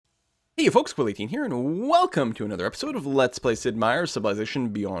Hey folks, Quill18 here, and welcome to another episode of Let's Play Sid Meier's Civilization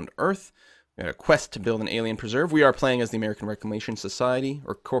Beyond Earth. We got a quest to build an alien preserve. We are playing as the American Reclamation Society,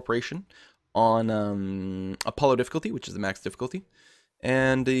 or Corporation, on Apollo difficulty, which is the max difficulty,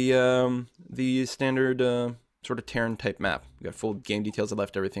 and the standard sort of Terran type map. We got full game details. I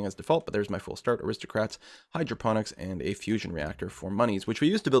left everything as default, but there's my full start: aristocrats, hydroponics, and a fusion reactor for monies, which we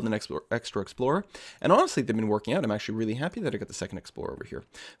used to build an extra explorer. And honestly, they've been working out. I'm actually really happy that I got the second explorer over here.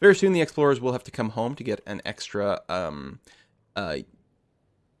 Very soon, the explorers will have to come home to get an extra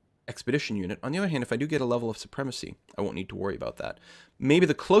expedition unit. On the other hand, if I do get a level of supremacy, I won't need to worry about that. Maybe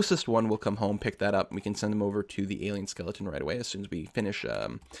the closest one will come home, pick that up, and we can send them over to the alien skeleton right away as soon as we finish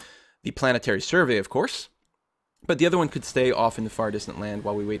the planetary survey, of course. But the other one could stay off in the far distant land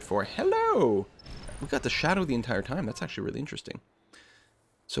while we wait for... Hello! We got the shadow the entire time. That's actually really interesting.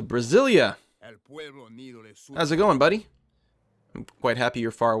 So, Brasilia. How's it going, buddy? I'm quite happy you're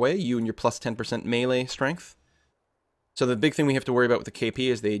far away. You and your plus 10% melee strength. So the big thing we have to worry about with the KP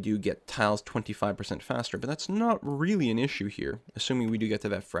is they do get tiles 25% faster, but that's not really an issue here, assuming we do get to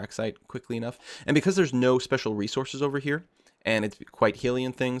that frac site quickly enough. And because there's no special resources over here, and it's quite hilly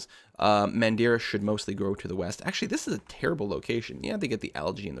and things, Mandira should mostly grow to the west. Actually, this is a terrible location. Yeah, they get the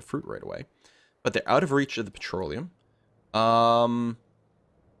algae and the fruit right away, but they're out of reach of the petroleum. They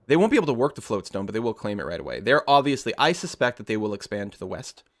won't be able to work the floatstone, but they will claim it right away. They're obviously, I suspect that they will expand to the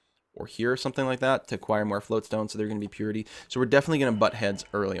west, or here, or something like that, to acquire more floatstone, so they're going to be purity. So we're definitely going to butt heads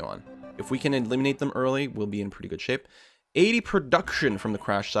early on. If we can eliminate them early, we'll be in pretty good shape. 80 production from the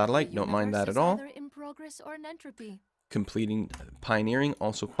crash satellite, don't mind that at all. In progress or an entropy. Completing pioneering,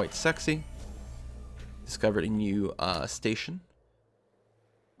 also quite sexy. Discovered a new station.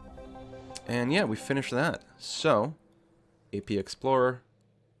 And yeah, we finished that. So, AP Explorer,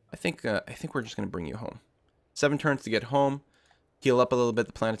 I think we're just going to bring you home. 7 turns to get home. Heal up a little bit.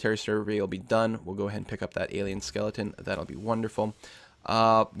 The planetary survey will be done. We'll go ahead and pick up that alien skeleton. That'll be wonderful.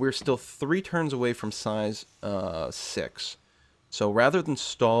 We're still 3 turns away from size 6. So rather than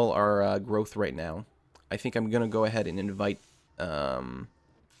stall our growth right now, I think I'm going to go ahead and invite... wow,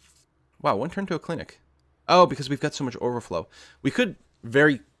 1 turn to a clinic. Oh, because we've got so much overflow. We could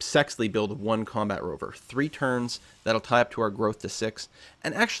very sexily build 1 combat rover. 3 turns. That'll tie up to our growth to 6.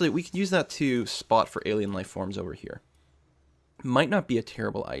 And actually, we could use that to spot for alien life forms over here. Might not be a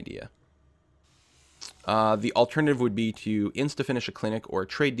terrible idea. The alternative would be to insta-finish a clinic or a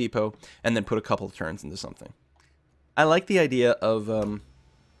trade depot and then put a couple of turns into something. I like the idea of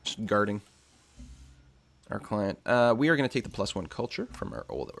just guarding our client. We are going to take the +1 culture from our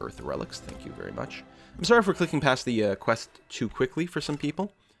old Earth relics. Thank you very much. I'm sorry for clicking past the quest too quickly for some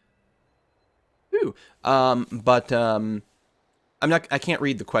people. Ooh. I can't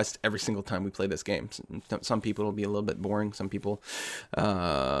read the quest every single time we play this game. Some people will be a little bit boring. Some people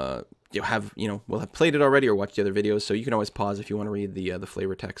will have played it already or watched the other videos, so you can always pause if you want to read the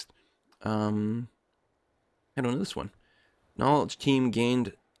flavor text. I don't know this one. Knowledge team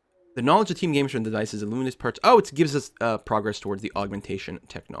gained. The knowledge the team gains from the devices illuminates parts. Oh, it gives us progress towards the augmentation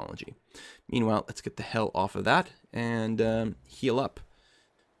technology. Meanwhile, let's get the hell off of that and heal up.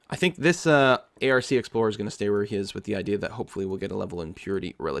 I think this ARC Explorer is going to stay where he is with the idea that hopefully we'll get a level in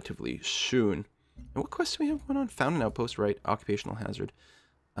purity relatively soon. And what quest do we have going on? Found an outpost, right? Occupational hazard.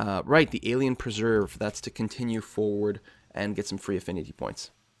 Right, the Alien Preserve. That's to continue forward and get some free affinity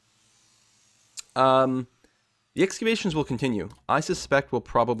points. The excavations will continue. I suspect we'll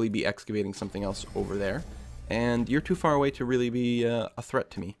probably be excavating something else over there. And you're too far away to really be a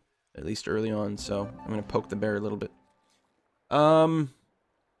threat to me. At least early on, so I'm going to poke the bear a little bit.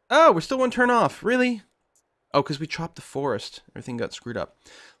 Oh, we're still 1 turn off. Really? Oh, because we chopped the forest. Everything got screwed up.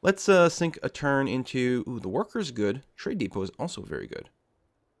 Let's sink a turn into... Ooh, the worker's good. Trade depot is also very good.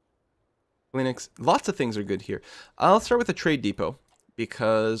 Linux. Lots of things are good here. I'll start with a trade depot,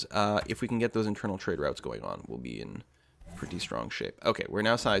 because if we can get those internal trade routes going on, we'll be in pretty strong shape. Okay, we're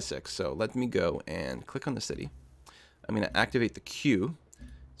now size 6, so let me go and click on the city. I'm going to activate the queue.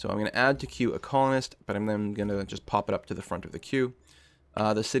 So I'm going to add to queue a colonist, but I'm then going to just pop it up to the front of the queue.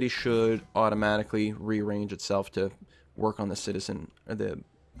 The city should automatically rearrange itself to work on the citizen or the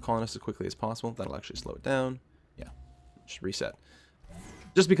colonist as quickly as possible. That'll actually slow it down. Yeah, just reset.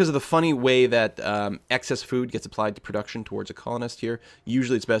 Just because of the funny way that excess food gets applied to production towards a colonist here,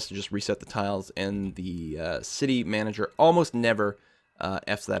 usually it's best to just reset the tiles, and the city manager almost never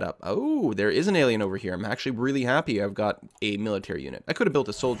F's that up. Oh, there is an alien over here. I'm actually really happy I've got a military unit. I could have built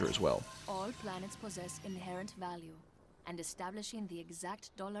a soldier as well. All planets possess inherent value, and establishing the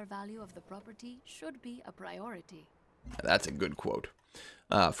exact dollar value of the property should be a priority. That's a good quote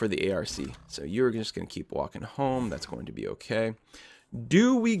for the ARC. So you're just going to keep walking home. That's going to be okay.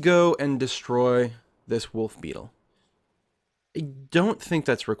 Do we go and destroy this wolf beetle? I don't think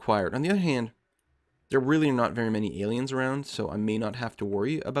that's required. On the other hand, there really are not very many aliens around, so I may not have to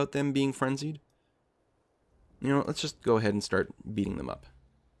worry about them being frenzied. You know, let's just go ahead and start beating them up.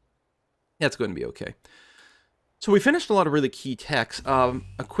 Yeah, it's going to be okay. So we finished a lot of really key techs. A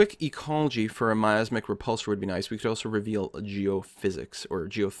quick ecology for a miasmic repulsor would be nice. We could also reveal geophysics or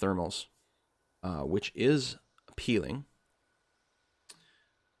geothermals, which is appealing.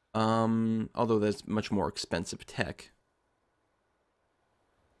 Although that's much more expensive tech.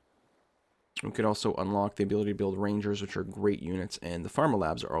 We could also unlock the ability to build rangers, which are great units, and the pharma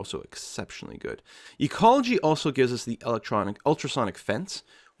labs are also exceptionally good. Ecology also gives us the ultrasonic fence,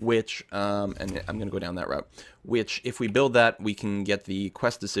 which, and I'm going to go down that route, which if we build that, we can get the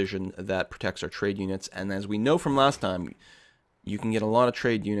quest decision that protects our trade units, and as we know from last time, you can get a lot of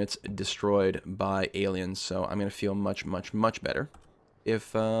trade units destroyed by aliens, so I'm going to feel much, much, much better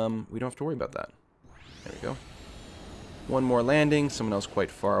if we don't have to worry about that. There we go. One more landing, someone else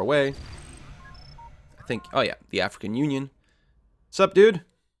quite far away. I think, oh yeah, the African Union. Sup, dude?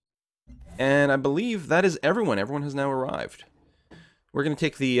 And I believe that is everyone. Everyone has now arrived. We're going to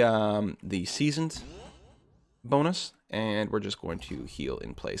take the seasoned bonus, and we're just going to heal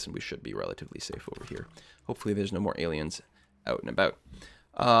in place, and we should be relatively safe over here. Hopefully there's no more aliens out and about.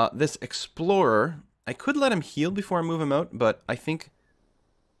 This explorer, I could let him heal before I move him out, but I think,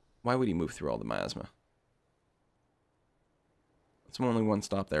 why would he move through all the miasma? It's only one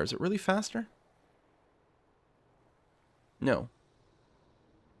stop there. Is it really faster? No.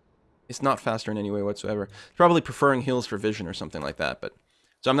 It's not faster in any way whatsoever. It's probably preferring heals for vision or something like that, but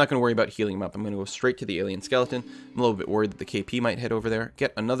so I'm not going to worry about healing him up. I'm going to go straight to the alien skeleton. I'm a little bit worried that the KP might head over there.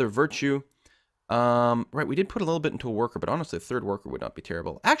 Get another virtue. Right, we did put a little bit into a worker, but honestly, a third worker would not be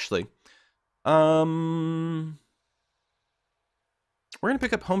terrible. Actually, we're going to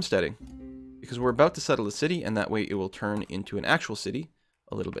pick up homesteading because we're about to settle the city, and that way it will turn into an actual city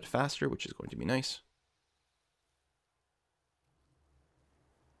a little bit faster, which is going to be nice.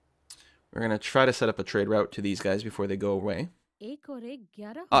 We're going to try to set up a trade route to these guys before they go away.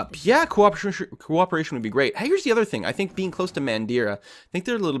 Yeah, cooperation would be great. Hey, here's the other thing. I think being close to Mandira, I think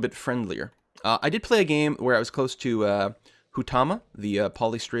they're a little bit friendlier. I did play a game where I was close to Hutama, the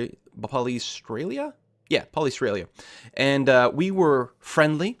Polystralia? Yeah, Polystralia. And we were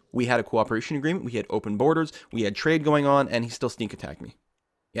friendly. We had a cooperation agreement. We had open borders. We had trade going on, and he still sneak attacked me.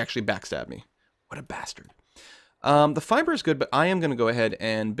 He actually backstabbed me. What a bastard. The fiber is good, but I am going to go ahead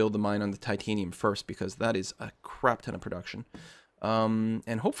and build the mine on the titanium first because that is a crap ton of production.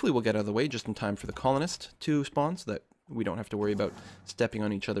 And hopefully we'll get out of the way just in time for the colonist to spawn so that we don't have to worry about stepping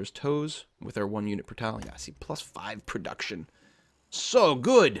on each other's toes with our 1 unit per tile. Yeah, see, +5 production. So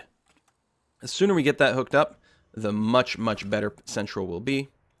good! The sooner we get that hooked up, the much, much better Central will be.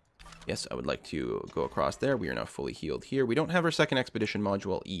 Yes, I would like to go across there. We are now fully healed here. We don't have our second expedition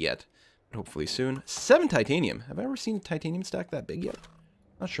module yet. Hopefully soon. 7 titanium. Have I ever seen a titanium stack that big yet?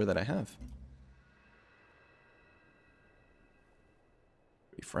 Not sure that I have.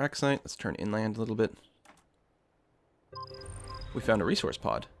 3 fraxite. Let's turn inland a little bit. We found a resource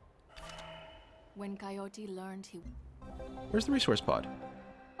pod. When Coyote learned he... Where's the resource pod?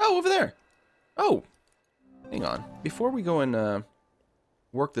 Oh, over there. Oh. Hang on. Before we go and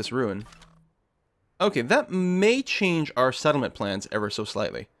work this ruin. Okay, that may change our settlement plans ever so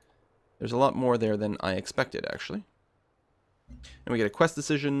slightly. There's a lot more there than I expected, actually. And we get a quest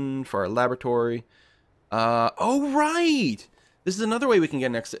decision for our laboratory. Oh, right! This is another way we can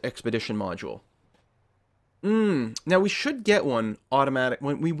get an expedition module. Now, we should get one automatic.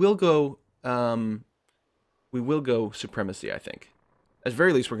 We will go Supremacy, I think. At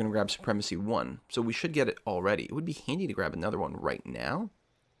very least, we're going to grab Supremacy 1. So we should get it already. It would be handy to grab another one right now.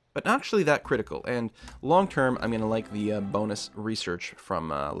 But not actually that critical. And long term, I'm going to like the bonus research from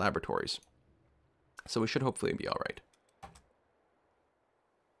laboratories. So we should hopefully be alright.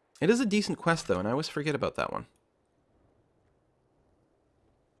 It is a decent quest, though, and I always forget about that one.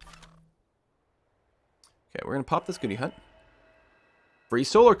 Okay, we're going to pop this goodie hut. Free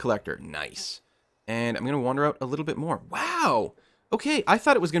solar collector. Nice. And I'm going to wander out a little bit more. Wow! Okay, I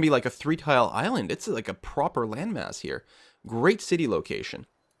thought it was going to be like a 3-tile island. It's like a proper landmass here. Great city location.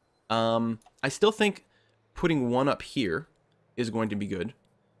 I still think putting one up here is going to be good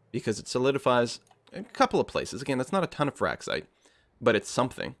because it solidifies a couple of places. Again, that's not a ton of fraxite, but it's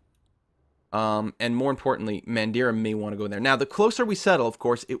something. And more importantly, Mandira may want to go there. Now, the closer we settle, of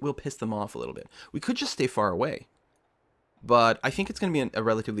course, it will piss them off a little bit. We could just stay far away. But I think it's going to be a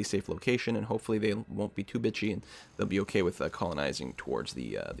relatively safe location, and hopefully they won't be too bitchy, and they'll be okay with colonizing towards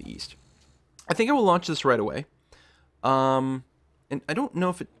the east. I think I will launch this right away. And I don't know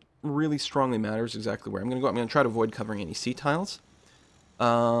if it really strongly matters exactly where. I'm going to try to avoid covering any sea tiles.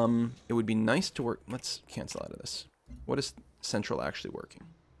 It would be nice to work... Let's cancel out of this. What is central actually working?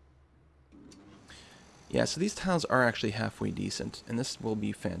 Yeah, so these tiles are actually halfway decent, and this will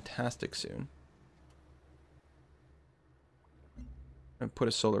be fantastic soon. I'm going to put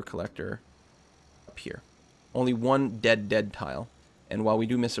a solar collector up here. Only one dead tile. And while we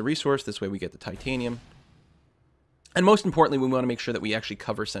do miss a resource, this way we get the titanium. And most importantly, we want to make sure that we actually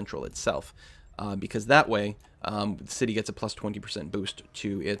cover Central itself. Because that way, the city gets a plus 20% boost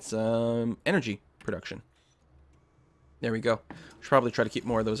to its energy production. There we go. Should probably try to keep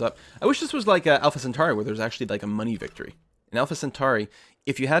more of those up. I wish this was like Alpha Centauri, where there's actually like a money victory. In Alpha Centauri,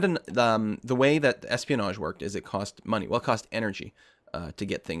 if you had the way that espionage worked is it cost money. Well, it cost energy to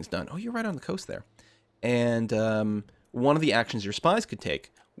get things done. Oh, you're right on the coast there. And one of the actions your spies could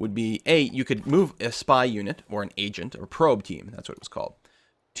take would be, you could move a spy unit, or an agent, or probe team, that's what it was called,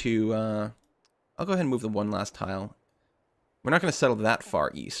 to, I'll go ahead and move the one last tile. We're not going to settle that far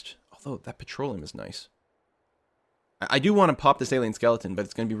east, although that petroleum is nice. I do want to pop this alien skeleton, but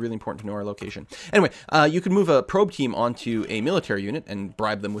it's going to be really important to know our location. Anyway, you could move a probe team onto a military unit and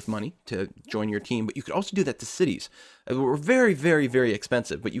bribe them with money to join your team, but you could also do that to cities. We're very, very, very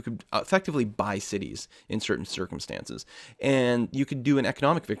expensive, but you could effectively buy cities in certain circumstances. And you could do an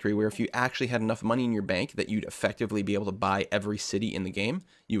economic victory where if you actually had enough money in your bank that you'd effectively be able to buy every city in the game,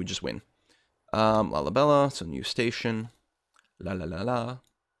 you would just win. Lalabella, so new station. La la la la.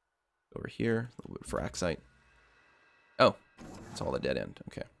 Over here, a little bit for Axite. Oh, it's all a dead end.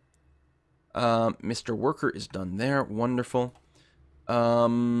 Okay. Mr. Worker is done there. Wonderful.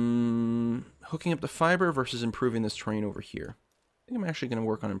 Hooking up the fiber versus improving this terrain over here. I think I'm actually going to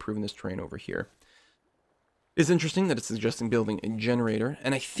work on improving this terrain over here. It's interesting that it's suggesting building a generator.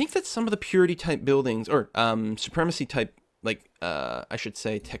 And I think that some of the purity type buildings, or supremacy type, like, I should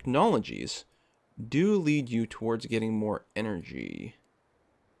say, technologies, do lead you towards getting more energy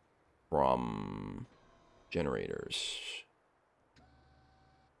from generators.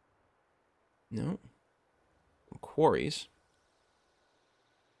 No. Quarries.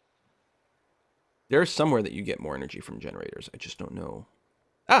 There's somewhere that you get more energy from generators. I just don't know.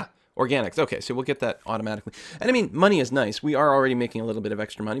 Ah! Organics. Okay, so we'll get that automatically. And I mean, money is nice. We are already making a little bit of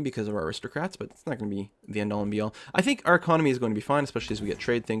extra money because of our aristocrats, but it's not going to be the end-all and be-all. I think our economy is going to be fine, especially as we get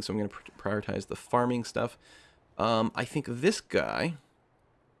trade things, so I'm going to prioritize the farming stuff. I think this guy...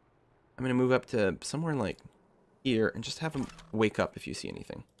 I'm going to move up to somewhere like here and just have him wake up if you see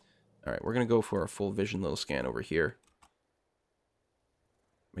anything. All right, we're going to go for a full vision little scan over here.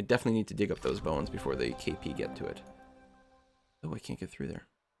 We definitely need to dig up those bones before the KP get to it. Oh, I can't get through there.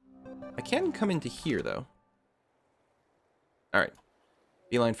 I can come into here, though. All right.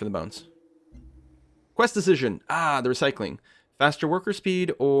 Beeline for the bones. Quest decision. Ah, the recycling. Faster worker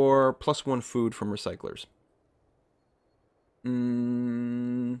speed or +1 food from recyclers?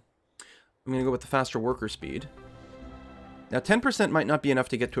 I'm going to go with the faster worker speed. Now, 10% might not be enough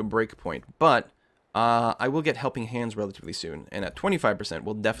to get to a break point, but I will get helping hands relatively soon. And at 25%,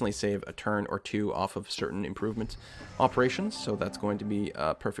 we'll definitely save a turn or two off of certain improvement operations. So that's going to be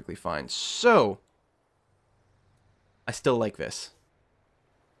perfectly fine. So, I still like this.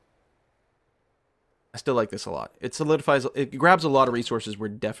 I still like this a lot. It solidifies, it grabs a lot of resources we're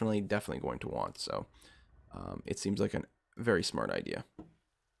definitely going to want. So, it seems like a very smart idea.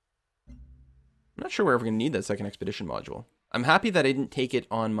 I'm not sure we're ever going to need that second expedition module. I'm happy that I didn't take it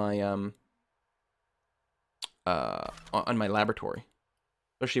on my laboratory,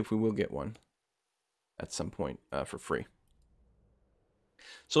 especially if we will get one at some point for free.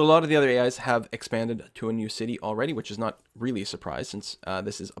 So a lot of the other AIs have expanded to a new city already, which is not really a surprise since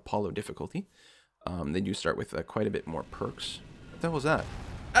this is Apollo difficulty. They do start with quite a bit more perks. What the hell was that?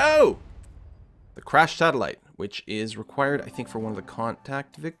 Oh! The crashed satellite, which is required, I think, for one of the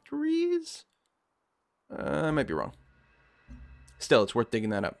contact victories? I might be wrong. Still, it's worth digging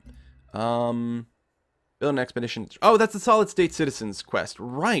that up. Build an expedition. Oh, that's the Solid State Citizens quest.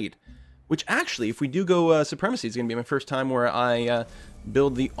 Right. Which actually, if we do go Supremacy, is going to be my first time where I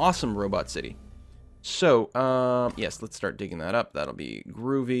build the awesome robot city. So, yes, let's start digging that up. That'll be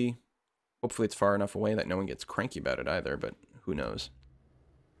groovy. Hopefully it's far enough away that no one gets cranky about it either, but who knows.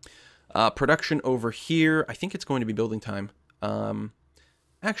 Production over here. I think it's going to be building time.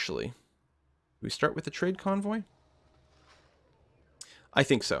 Actually, do we start with the trade convoy? I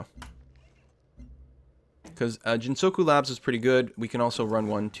think so. Because Jinsoku Labs is pretty good. We can also run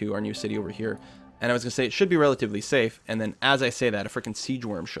one to our new city over here. And I was going to say, it should be relatively safe. And then as I say that, a freaking siege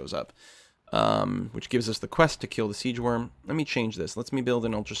worm shows up. Which gives us the quest to kill the siege worm. Let me change this. Let's me build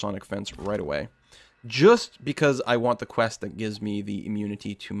an ultrasonic fence right away. just because I want the quest that gives me the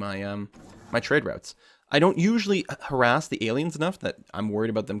immunity to my my trade routes. I don't usually harass the aliens enough that I'm worried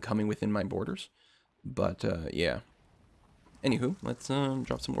about them coming within my borders. But, yeah. Anywho, let's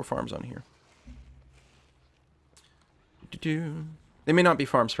drop some more farms on here. They may not be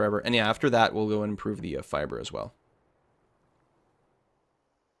farms forever. And yeah, after that, we'll go and improve the fiber as well.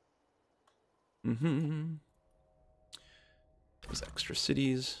 Those extra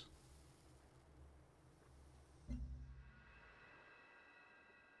cities.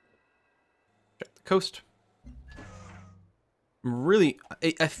 Check the coast. Really,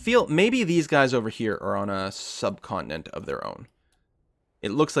 I feel maybe these guys over here are on a subcontinent of their own.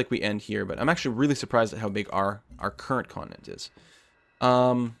 It looks like we end here, but I'm actually really surprised at how big our current continent is.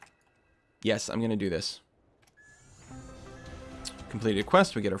 Yes, I'm going to do this. Completed a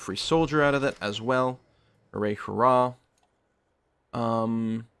quest. We get a free soldier out of that as well. Hooray, hurrah.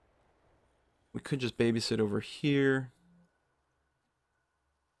 We could just babysit over here.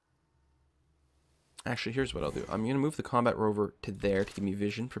 Actually, here's what I'll do. I'm going to move the combat rover to there to give me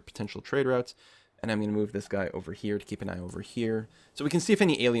vision for potential trade routes. And I'm going to move this guy over here to keep an eye over here. So we can see if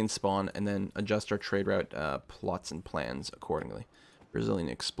any aliens spawn and then adjust our trade route plots and plans accordingly. Brazilian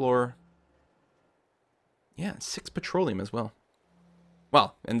Explorer. Yeah, 6 petroleum as well.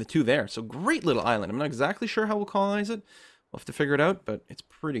 Well, and the 2 there. So great little island. I'm not exactly sure how we'll colonize it. We'll have to figure it out, but it's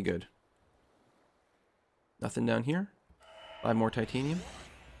pretty good. Nothing down here. 5 more titanium.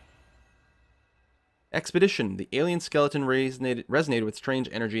 Expedition. The alien skeleton resonated with strange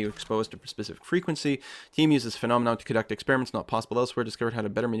energy exposed to a specific frequency. Team uses phenomenon to conduct experiments not possible elsewhere. Discovered how to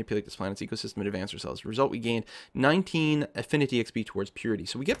better manipulate this planet's ecosystem and advance ourselves. As a result, we gained 19 affinity XP towards purity.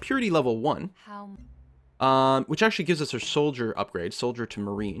 So we get purity level 1. Which actually gives us our soldier upgrade. Soldier to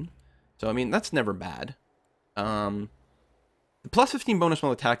marine. So, I mean, that's never bad. The plus 15 bonus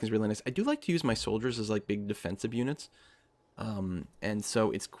while attacking is really nice. I do like to use my soldiers as, like, big defensive units. And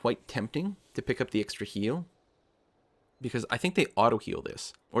so it's quite tempting to pick up the extra heal. Because I think they auto-heal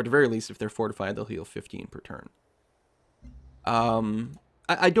this. Or at the very least, if they're fortified, they'll heal 15 per turn.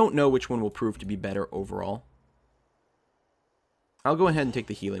 I don't know which one will prove to be better overall. I'll go ahead and take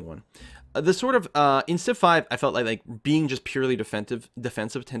the healing one. The sort of, in Civ 5, I felt like being just purely defensive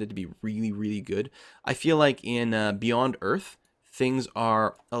tended to be really, really good. I feel like in Beyond Earth, things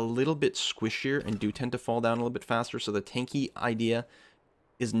are a little bit squishier and do tend to fall down a little bit faster, so the tanky idea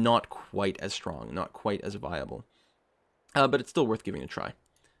is not quite as strong, not quite as viable. But it's still worth giving a try.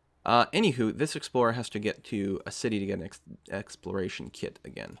 Anywho, this explorer has to get to a city to get an exploration kit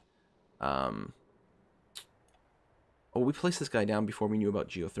again. Oh, we placed this guy down before we knew about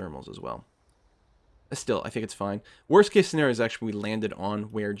geothermals as well. Still, I think it's fine. Worst case scenario is actually we landed on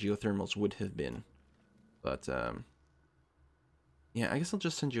where geothermals would have been. But, yeah, I guess I'll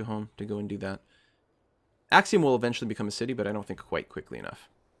just send you home to go and do that. Axiom will eventually become a city, but I don't think quite quickly enough.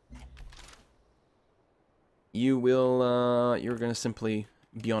 You will, you're going to simply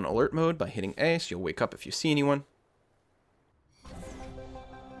be on alert mode by hitting A, so you'll wake up if you see anyone.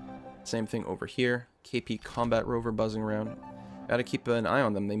 Same thing over here. KP combat rover buzzing around. Gotta keep an eye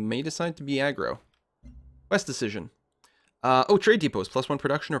on them. They may decide to be aggro. Quest decision. Oh, trade depots. +1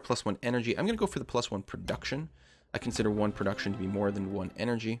 production or +1 energy. I'm gonna go for the +1 production. I consider 1 production to be more than 1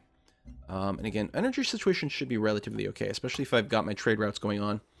 energy. And again, energy situation should be relatively okay, especially if I've got my trade routes going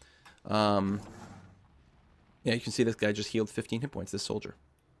on. Yeah, you can see this guy just healed 15 hit points, this soldier.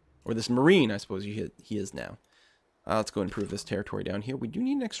 Or this marine, I suppose he is now. Let's go improve this territory down here. We do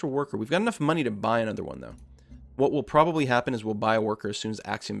need an extra worker. We've got enough money to buy another one, though. What will probably happen is we'll buy a worker as soon as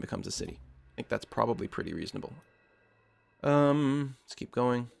Axiom becomes a city. I think that's probably pretty reasonable. Let's keep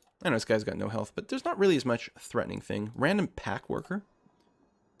going. I know this guy's got no health, but there's not really as much threatening thing. Random pack worker.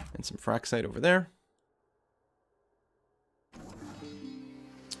 And some fraxite over there.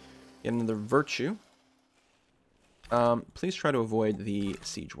 Get another virtue. Please try to avoid the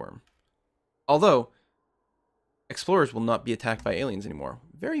siege worm. Although, explorers will not be attacked by aliens anymore.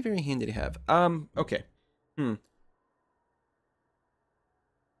 Very, very handy to have. Okay.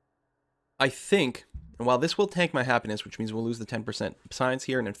 I think, and while this will tank my happiness, which means we'll lose the 10% science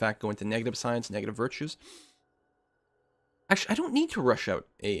here, and in fact go into negative science, negative virtues. Actually, I don't need to rush out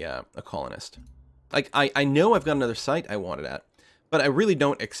a colonist. Like, I know I've got another site I want it at, but I really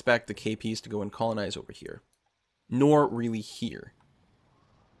don't expect the KPs to go and colonize over here. Nor really here.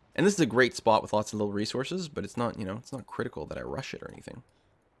 And this is a great spot with lots of little resources, but it's not, you know, it's not critical that I rush it or anything.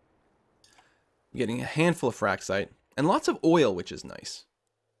 I'm getting a handful of fraxite, and lots of oil, which is nice.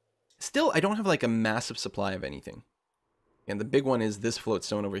 Still, I don't have like a massive supply of anything. And the big one is this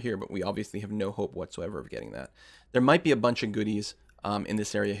floatstone over here, but we obviously have no hope whatsoever of getting that. There might be a bunch of goodies in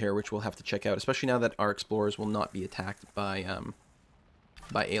this area here, which we'll have to check out, especially now that our explorers will not be attacked by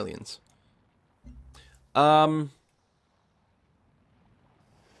aliens. I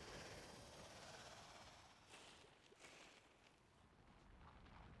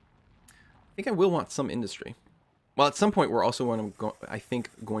think I will want some industry. Well, at some point, we're also I think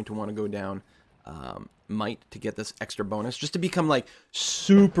going to want to go down might to get this extra bonus, just to become like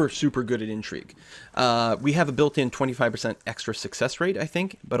super good at intrigue. We have a built-in 25% extra success rate, I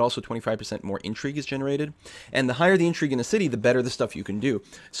think, but also 25% more intrigue is generated. And the higher the intrigue in a city, the better the stuff you can do.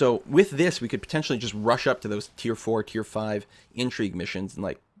 So with this, we could potentially just rush up to those tier 4, tier 5 intrigue missions, and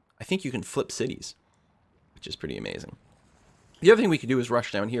like I think you can flip cities, which is pretty amazing. The other thing we could do is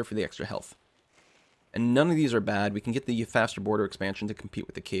rush down here for the extra health. And none of these are bad. We can get the faster border expansion to compete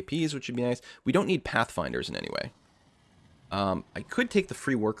with the KPs, which would be nice. We don't need Pathfinders in any way. I could take the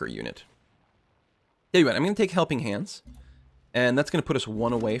free worker unit. Tell you what, I'm going to take Helping Hands. And that's going to put us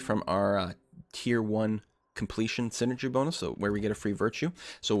 1 away from our Tier 1 completion synergy bonus, so where we get a free virtue.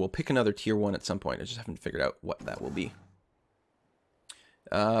 So we'll pick another Tier 1 at some point. I just haven't figured out what that will be.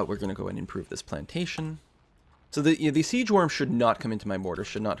 We're going to go and improve this plantation. So the siege worm should not come into my border,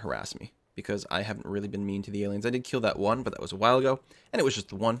 should not harass me, because I haven't really been mean to the aliens. I did kill that one, but that was a while ago, and it was just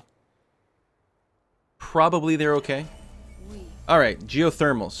the one. Probably they're okay. Alright,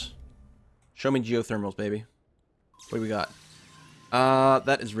 geothermals. Show me geothermals, baby. What do we got?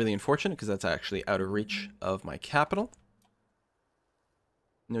 That is really unfortunate, because that's actually out of reach of my capital.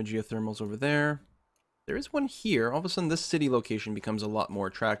 No geothermals over there. There is one here. All of a sudden, this city location becomes a lot more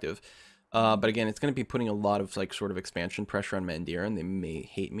attractive. But again, it's going to be putting a lot of like sort of expansion pressure on Mandira, and they may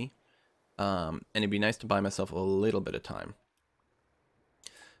hate me. And it'd be nice to buy myself a little bit of time.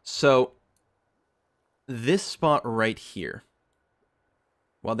 So, this spot right here,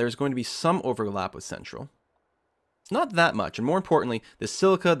 while there's going to be some overlap with Central, it's not that much. And more importantly, the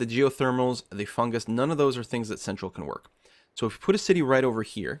silica, the geothermals, the fungus, none of those are things that Central can work. So if we put a city right over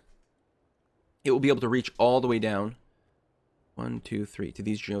here, it will be able to reach all the way down, 1, 2, 3, to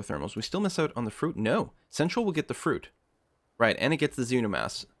these geothermals. We still miss out on the fruit? No. Central will get the fruit. Right, and it gets the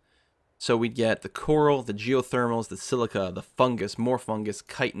xenomass. So we'd get the coral, the geothermals, the silica, the fungus, more fungus,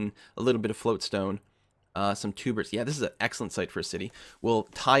 chitin, a little bit of floatstone, some tubers. Yeah, this is an excellent site for a city. We'll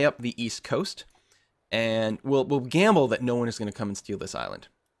tie up the east coast, and we'll gamble that no one is going to come and steal this island.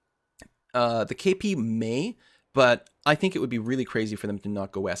 The KP may, but I think it would be really crazy for them to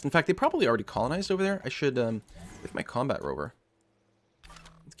not go west. In fact, they probably already colonized over there. I should, with my combat rover,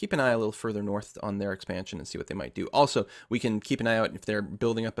 let's keep an eye a little further north on their expansion and see what they might do. Also, we can keep an eye out if they're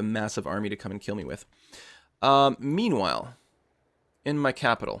building up a massive army to come and kill me with. Meanwhile, in my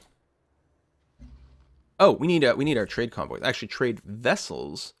capital. Oh, we need our trade convoys. Actually, trade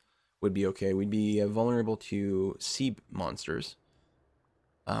vessels would be okay. We'd be vulnerable to sea monsters.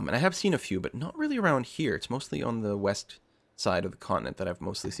 And I have seen a few, but not really around here. It's mostly on the west side of the continent that I've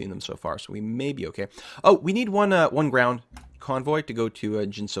mostly seen them so far, so we may be okay. Oh, we need one ground convoy to go to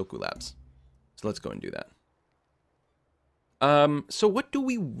Jinsoku Labs. So let's go and do that. So what do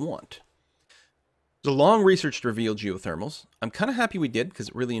we want? There's a long research to reveal geothermals. I'm kind of happy we did, because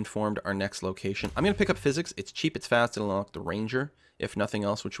it really informed our next location. I'm going to pick up physics. It's cheap, it's fast, it'll unlock the ranger, if nothing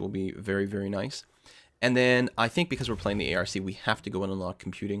else, which will be very, very nice. And then I think because we're playing the ARC, we have to go and unlock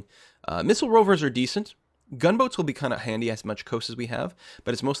computing. Missile rovers are decent. Gunboats will be kind of handy as much coast as we have,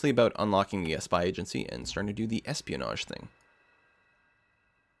 but it's mostly about unlocking the spy agency and starting to do the espionage thing.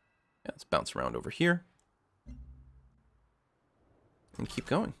 Yeah, let's bounce around over here. And keep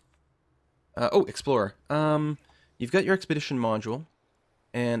going. Oh, Explorer. You've got your expedition module,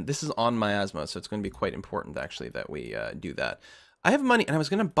 and this is on miasma, so it's going to be quite important, actually, that we do that. I have money, and I was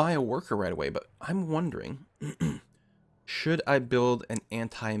going to buy a worker right away, but I'm wondering, should I build an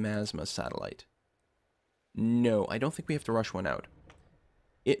anti-miasma satellite? No, I don't think we have to rush one out.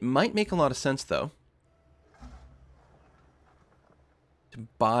 It might make a lot of sense, though, to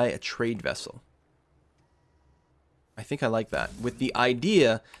buy a trade vessel. I think I like that, with the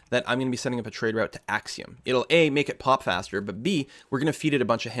idea that I'm going to be setting up a trade route to Axiom. It'll A, make it pop faster, but B, we're going to feed it a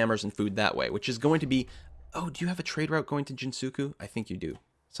bunch of hammers and food that way, which is going to be... Oh, do you have a trade route going to Jinsoku? I think you do.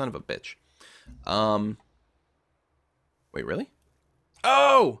 Son of a bitch. Wait, really?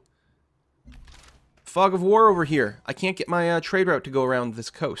 Oh! Fog of war over here. I can't get my trade route to go around this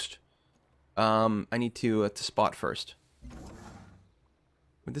coast. I need to spot first.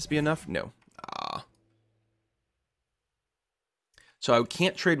 Would this be enough? No. Ah. So I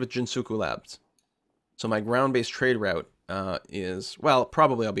can't trade with Jinsoku Labs. So my ground-based trade route is... Well,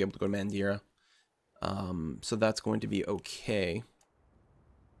 probably I'll be able to go to Mandira. So that's going to be okay.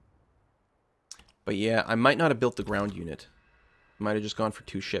 But yeah, I might not have built the ground unit. Might have just gone for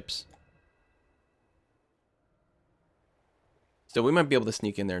 2 ships. Still, we might be able to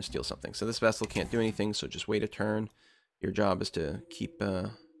sneak in there and steal something. So this vessel can't do anything, so just wait a turn. Your job is to keep...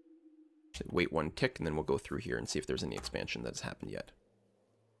 wait 1 tick, and then we'll go through here and see if there's any expansion that's happened yet.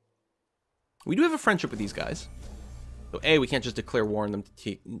 We do have a friendship with these guys. So A, we can't just declare war on them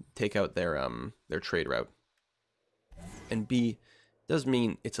to take out their trade route. And B, does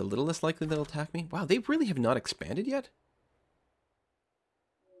mean it's a little less likely they'll attack me. Wow, they really have not expanded yet?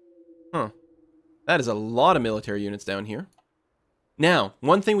 Huh. That is a lot of military units down here. Now,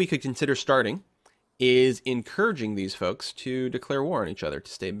 one thing we could consider starting is encouraging these folks to declare war on each other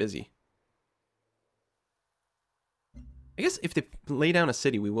to stay busy. I guess if they lay down a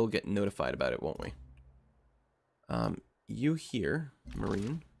city, we will get notified about it, won't we? You here,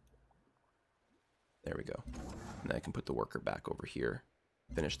 Marine. There we go. And I can put the worker back over here.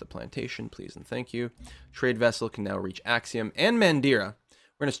 Finish the plantation, please and thank you. Trade vessel can now reach Axiom and Mandira.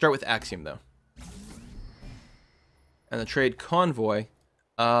 We're going to start with Axiom, though. And the trade convoy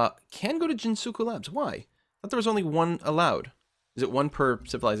can go to Jinsuku Labs. Why? I thought there was only 1 allowed. Is it 1 per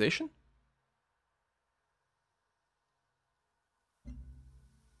civilization? It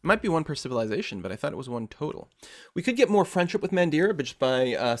might be 1 per civilization, but I thought it was 1 total. We could get more friendship with Mandira, but just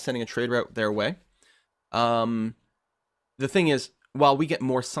by sending a trade route their way. The thing is, while we get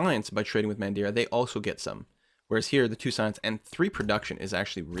more science by trading with Mandira, they also get some. Whereas here, the 2 science and 3 production is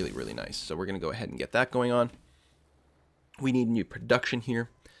actually really, really nice. So we're going to go ahead and get that going on. We need new production here.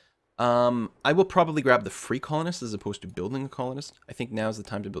 I will probably grab the free colonist as opposed to building a colonist. I think now is the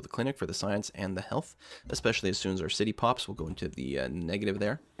time to build a clinic for the science and the health, especially as soon as our city pops. We'll go into the negative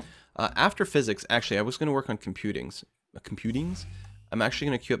there. After physics, actually, I was going to work on computings. I'm actually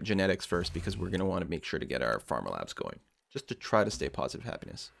going to queue up genetics first because we're going to want to make sure to get our farmer labs going, just to try to stay positive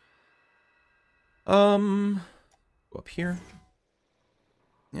happiness. Go up here.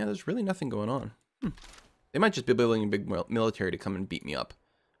 Yeah, there's really nothing going on. They might just be building a big military to come and beat me up,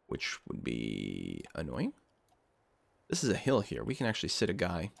 which would be annoying. This is a hill here. We can actually sit a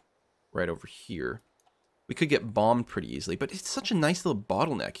guy right over here. We could get bombed pretty easily, but it's such a nice little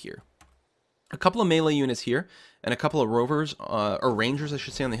bottleneck here. A couple of melee units here, and a couple of rovers, or rangers, I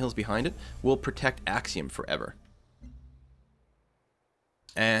should say, on the hills behind it, will protect Axiom forever.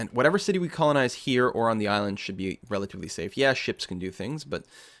 And whatever city we colonize here or on the island should be relatively safe. Yeah, ships can do things, but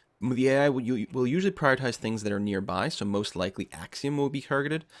the AI will usually prioritize things that are nearby, so most likely Axiom will be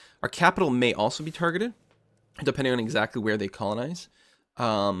targeted. Our capital may also be targeted, depending on exactly where they colonize.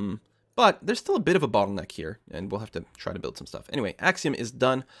 But there's still a bit of a bottleneck here, and we'll have to try to build some stuff. Anyway, Axiom is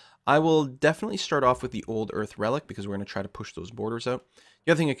done. I will definitely start off with the Old Earth Relic, because we're going to try to push those borders out.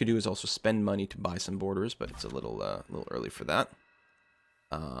 The other thing I could do is also spend money to buy some borders, but it's a little early for that.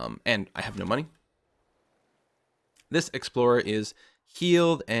 And I have no money. This Explorer is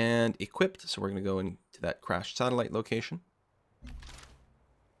healed and equipped, so we're going to go into that crashed satellite location.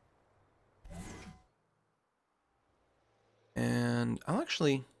 And I'm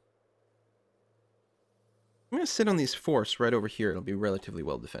going to sit on these forts right over here. It'll be relatively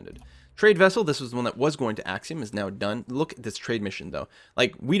well defended. Trade vessel, this was the one that was going to Axiom, is now done. Look at this trade mission, though.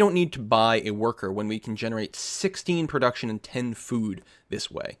 Like, we don't need to buy a worker when we can generate 16 production and 10 food this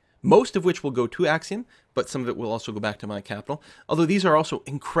way. Most of which will go to Axiom, but some of it will also go back to my capital. Although these are also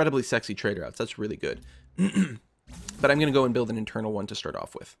incredibly sexy trade routes. That's really good. But I'm going to go and build an internal one to start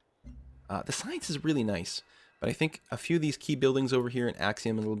off with. The science is really nice, but I think a few of these key buildings over here in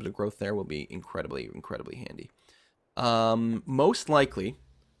Axiom and a little bit of growth there will be incredibly, incredibly handy. Most likely,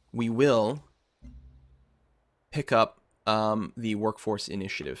 we will pick up the workforce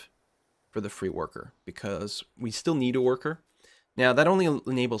initiative for the free worker, because we still need a worker. Now, that only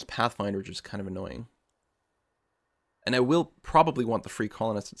enables Pathfinder, which is kind of annoying. And I will probably want the free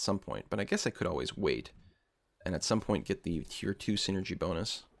colonist at some point, but I guess I could always wait. And at some point get the tier 2 synergy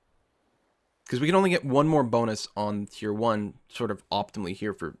bonus. Because we can only get 1 more bonus on tier 1, sort of optimally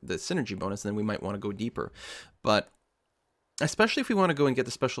here for the synergy bonus, and then we might want to go deeper. But especially if we want to go and get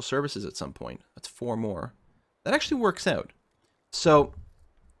the special services at some point. That's 4 more. That actually works out. So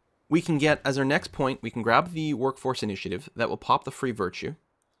we can get, as our next point, we can grab the workforce initiative. That will pop the free virtue,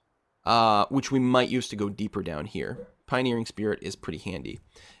 which we might use to go deeper down here. Pioneering spirit is pretty handy.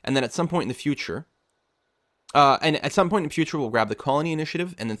 And then at some point in the future, we'll grab the colony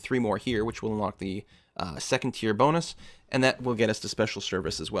initiative, and then 3 more here, which will unlock the 2nd tier bonus, and that will get us to special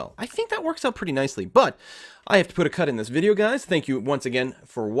service as well. I think that works out pretty nicely, but I have to put a cut in this video, guys. Thank you once again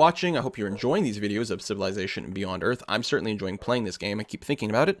for watching. I hope you're enjoying these videos of Civilization Beyond Earth. I'm certainly enjoying playing this game. I keep thinking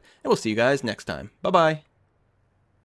about it, and we'll see you guys next time. Bye-bye.